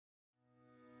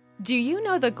Do you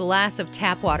know the glass of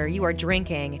tap water you are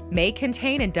drinking may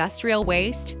contain industrial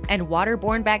waste and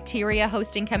waterborne bacteria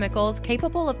hosting chemicals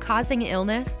capable of causing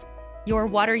illness? Your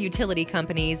water utility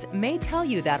companies may tell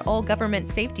you that all government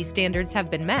safety standards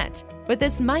have been met, but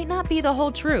this might not be the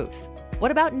whole truth. What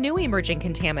about new emerging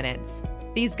contaminants?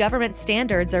 These government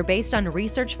standards are based on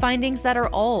research findings that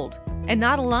are old and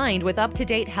not aligned with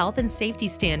up-to-date health and safety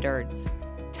standards.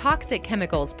 Toxic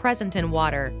chemicals present in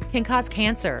water can cause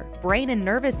cancer, brain and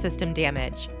nervous system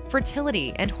damage,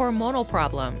 fertility, and hormonal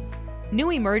problems. New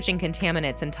emerging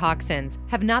contaminants and toxins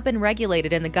have not been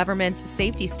regulated in the government's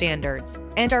safety standards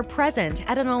and are present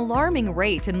at an alarming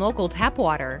rate in local tap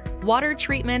water. Water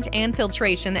Treatment and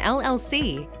Filtration,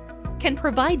 LLC, can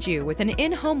provide you with an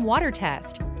in-home water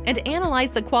test and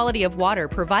analyze the quality of water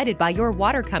provided by your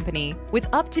water company with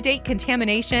up-to-date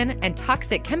contamination and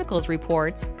toxic chemicals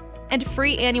reports and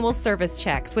free annual service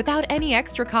checks without any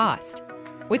extra cost.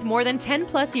 With more than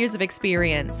 10+ years of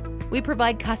experience, we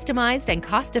provide customized and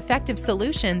cost-effective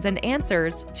solutions and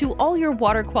answers to all your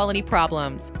water quality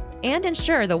problems and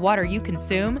ensure the water you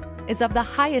consume is of the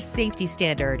highest safety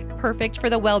standard, perfect for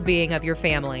the well-being of your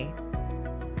family.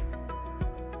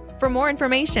 For more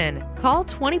information, call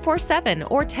 24/7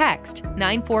 or text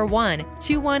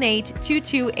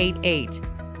 941-218-2288.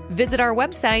 Visit our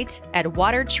website at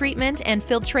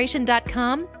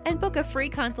watertreatmentandfiltration.com and book a free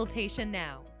consultation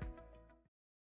now.